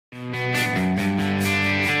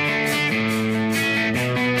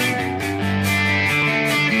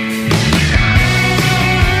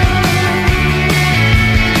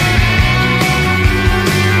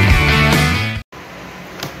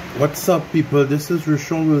What's up, people? This is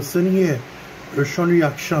Rishawn Wilson here, Rishawn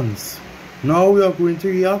Reactions. Now we are going to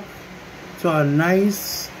react to a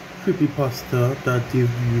nice creepypasta that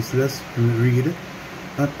Davetheuseless'S read,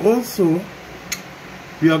 and also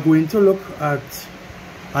we are going to look at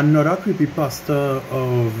another creepypasta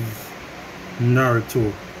of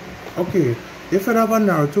Naruto. Okay, if I have a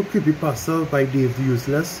Naruto creepypasta by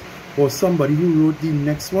Davetheuseless'S or somebody who wrote the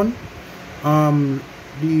next one,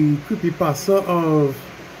 the creepypasta of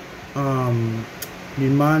the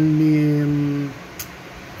man named,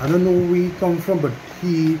 I don't know where he come from, but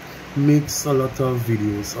he makes a lot of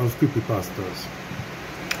videos of creepypastas.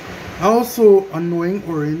 Also, Annoying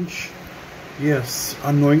Orange. Yes,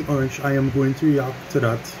 Annoying Orange. I am going to react to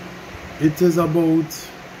that. It is about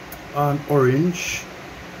an orange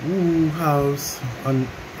who has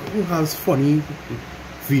funny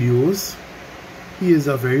videos. He is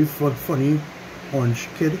a very funny orange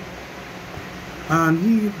kid, and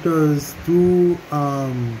he does do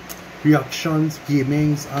reactions,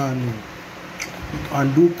 gamings,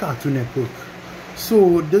 and do Cartoon Network.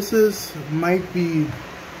 So this might be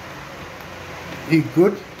a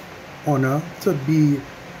good honor to be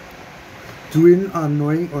doing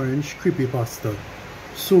Annoying Orange creepypasta.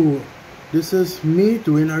 So this is me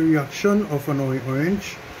doing a reaction of Annoying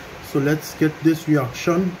Orange. So let's get this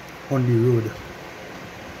reaction on the road.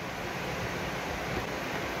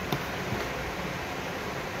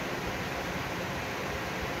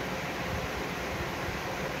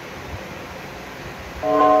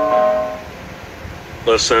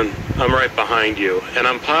 Listen, I'm right behind you, and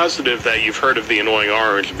I'm positive that you've heard of the Annoying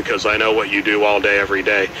Orange because I know what you do all day, every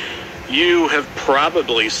day. You have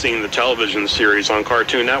probably seen the television series on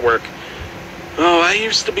Cartoon Network. Oh, I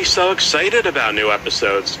used to be so excited about new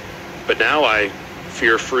episodes, but now I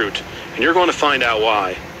fear fruit, and you're going to find out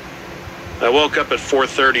why. I woke up at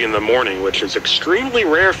 4:30 in the morning, which is extremely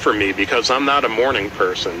rare for me because I'm not a morning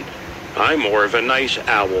person. I'm more of a night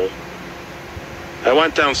owl. I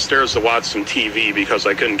went downstairs to watch some TV because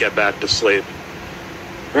I couldn't get back to sleep.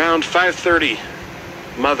 Around 5:30,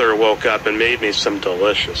 Mother woke up and made me some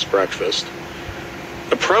delicious breakfast.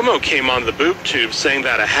 A promo came on the boob tube saying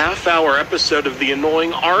that a half-hour episode of The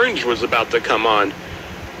Annoying Orange was about to come on.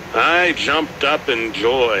 I jumped up in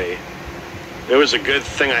joy. It was a good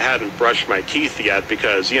thing I hadn't brushed my teeth yet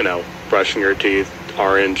because, you know, brushing your teeth,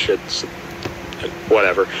 orange, it's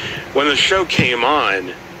whatever. When the show came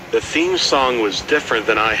on, the theme song was different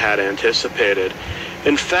than I had anticipated.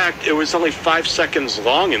 In fact, it was only 5 seconds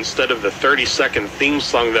long instead of the 30-second theme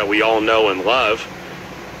song that we all know and love.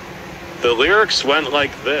 The lyrics went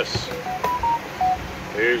like this.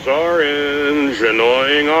 He's orange,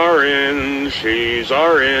 annoying orange, he's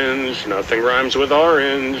orange, nothing rhymes with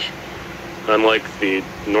orange. Unlike the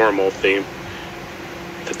normal theme.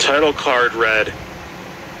 The title card read,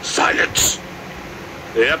 Silence!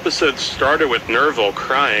 The episode started with Nerval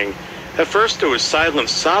crying. At first it was silent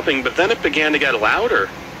sobbing, but then it began to get louder.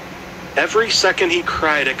 Every second he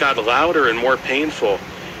cried, it got louder and more painful.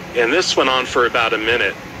 And this went on for about a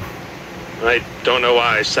minute. I don't know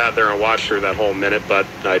why I sat there and watched her that whole minute, but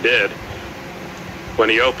I did. When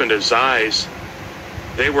he opened his eyes,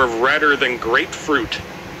 they were redder than grapefruit.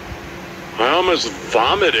 I almost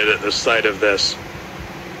vomited at the sight of this.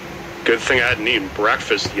 Good thing I hadn't eaten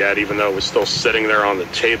breakfast yet, even though it was still sitting there on the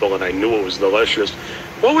table and I knew it was delicious.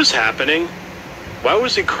 What was happening? Why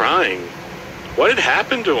was he crying? What had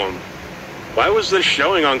happened to him? Why was this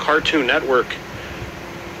showing on Cartoon Network?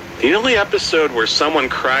 The only episode where someone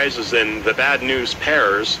cries is in The Bad News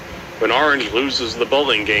Pairs, when Orange loses the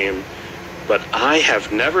bowling game. But I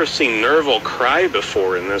have never seen Nerval cry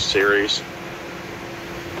before in this series.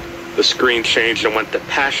 The screen changed and went to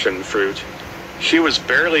Passion Fruit. She was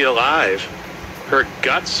barely alive. Her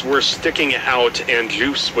guts were sticking out and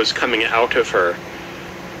juice was coming out of her.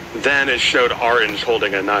 Then it showed Orange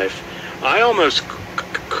holding a knife. I almost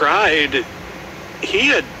cried. He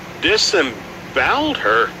had disemboweled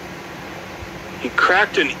her. He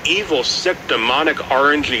cracked an evil, sick, demonic,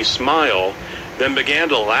 orangey smile, then began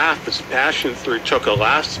to laugh as Passion Fruit took a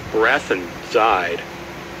last breath and died.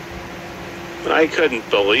 I couldn't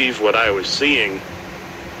believe what I was seeing.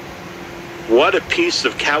 What a piece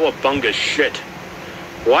of cowabunga shit.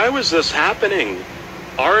 Why was this happening?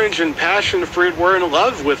 Orange and Passion Fruit were in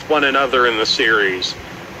love with one another in the series.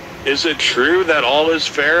 Is it true that all is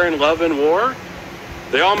fair in love and war?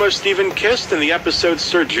 They almost even kissed in the episode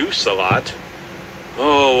Sir Juice-a-Lot.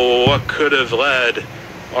 Oh, what could have led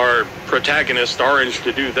our protagonist Orange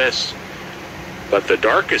to do this? But the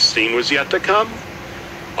darkest scene was yet to come.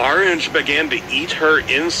 Orange began to eat her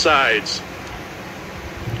insides.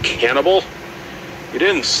 Cannibal? He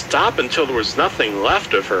didn't stop until there was nothing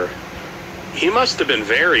left of her. He must have been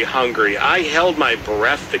very hungry. I held my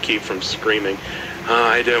breath to keep from screaming.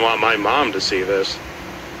 I didn't want my mom to see this.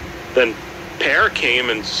 Then Pear came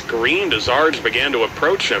and screamed as Orange began to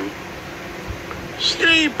approach him.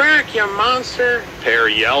 "Stay back, you monster!" Pear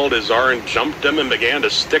yelled as Orange jumped him and began to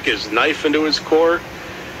stick his knife into his core.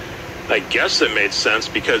 I guess it made sense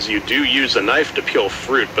because you do use a knife to peel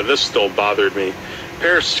fruit, but this still bothered me.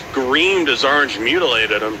 Pear screamed as Orange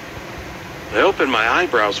mutilated him. I opened my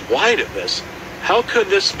eyebrows wide at this. How could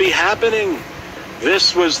this be happening?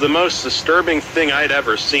 This was the most disturbing thing I'd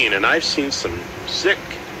ever seen, and I've seen some sick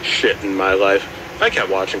shit in my life. I kept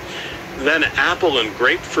watching. Then Apple and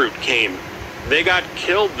Grapefruit came. They got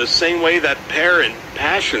killed the same way that Pear and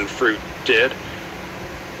Passion Fruit did.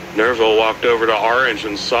 Nerval walked over to Orange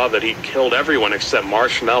and saw that he'd killed everyone except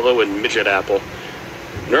Marshmallow and Midget Apple.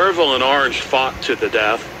 Nerval and Orange fought to the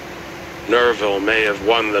death. Nerval may have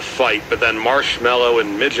won the fight, but then Marshmallow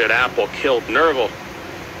and Midget Apple killed Nerval.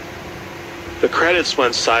 The credits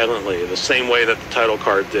went silently, the same way that the title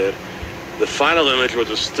card did. The final image was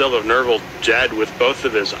a still of Nerval dead with both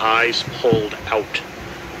of his eyes pulled out.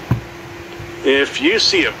 If you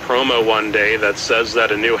see a promo one day that says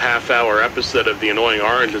that a new half-hour episode of The Annoying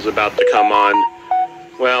Orange is about to come on,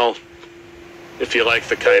 well, if you like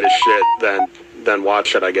the kind of shit, then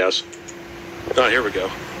watch it, I guess. Oh, here we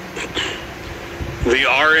go. The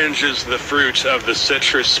orange is the fruit of the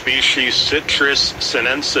citrus species Citrus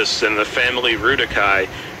sinensis in the family Rudicae,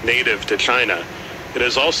 native to China. It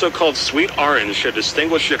is also called sweet orange to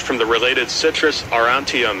distinguish it from the related Citrus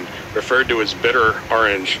aurantium, referred to as bitter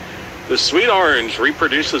orange. The sweet orange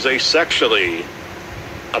reproduces asexually,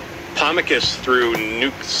 apomicus through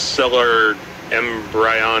nuclear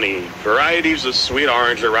embryoni. Varieties of sweet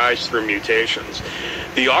orange arise through mutations.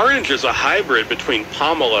 The orange is a hybrid between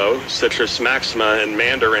pomelo, Citrus maxima, and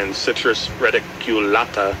mandarin, Citrus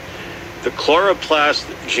reticulata. The chloroplast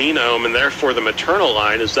genome, and therefore the maternal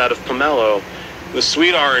line, is that of pomelo. The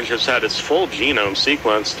sweet orange has had its full genome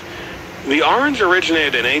sequenced. The orange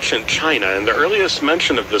originated in ancient China, and the earliest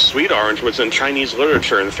mention of the sweet orange was in Chinese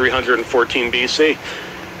literature in 314 BC.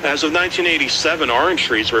 As of 1987, orange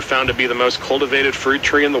trees were found to be the most cultivated fruit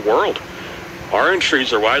tree in the world. Orange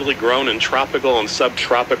trees are widely grown in tropical and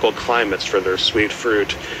subtropical climates for their sweet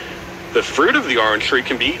fruit. The fruit of the orange tree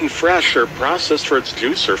can be eaten fresh or processed for its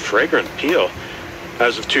juice or fragrant peel.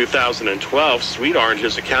 As of 2012, sweet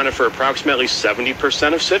oranges accounted for approximately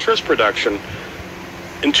 70% of citrus production.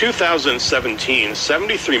 In 2017,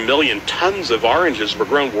 73 million tons of oranges were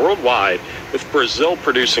grown worldwide, with Brazil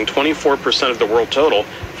producing 24% of the world total,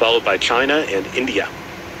 followed by China and India.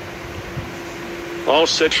 All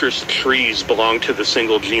citrus trees belong to the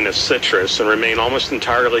single genus Citrus and remain almost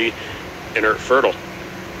entirely inert fertile.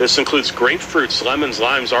 This includes grapefruits, lemons,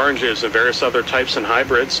 limes, oranges, and various other types and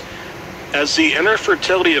hybrids. As the inner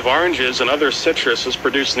fertility of oranges and other citrus has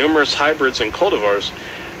produced numerous hybrids and cultivars,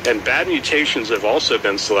 and bad mutations have also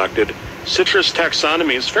been selected, citrus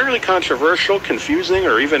taxonomy is fairly controversial, confusing,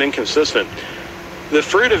 or even inconsistent. The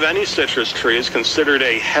fruit of any citrus tree is considered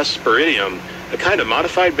a hesperidium, a kind of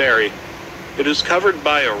modified berry. It is covered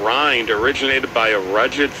by a rind originated by a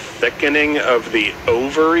rugged thickening of the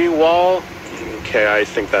ovary wall. Okay, I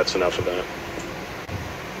think that's enough of that.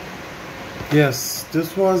 Yes,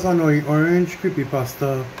 this was Annoying Orange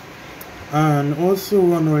Creepypasta. And also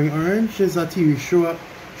Annoying Orange is a TV show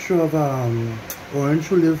of Orange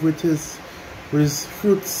who live with his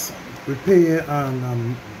fruits, repair,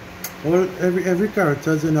 and every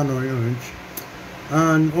character is in Annoying Orange.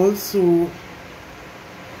 And also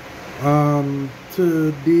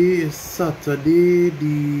today is Saturday,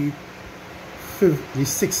 the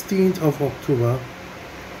 16th of October,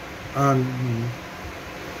 and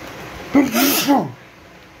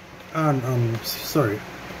sorry,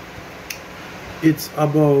 it's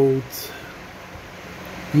about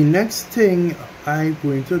the next thing I'm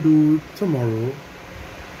going to do tomorrow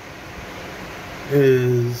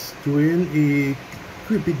is doing a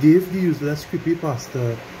Davetheuseless'S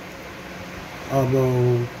creepypasta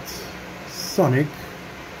about Sonic.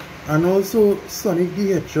 And also, Sonic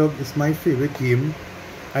the Hedgehog is my favorite game.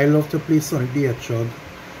 I love to play Sonic the Hedgehog.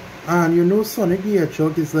 And you know, Sonic the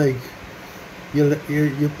Hedgehog is like, you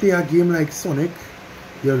play a game like Sonic,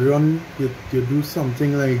 you do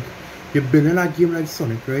something like, you're building a game like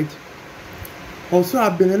Sonic, right? Also,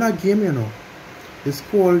 I'm building a game, you know. It's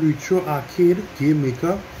called Retro Arcade Game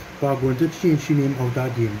Maker, but I'm going to change the name of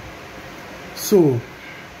that game. So,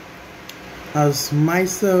 as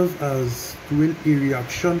myself as doing a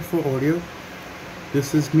reaction for audio,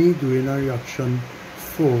 this is me doing a reaction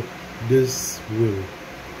for this world.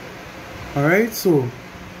 Alright, so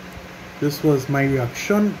this was my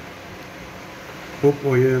reaction Hope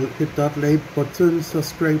you'll hit that like button,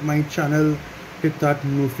 subscribe my channel, hit that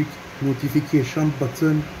notification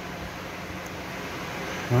button.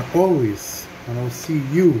 And I'll see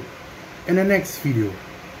you in the next video.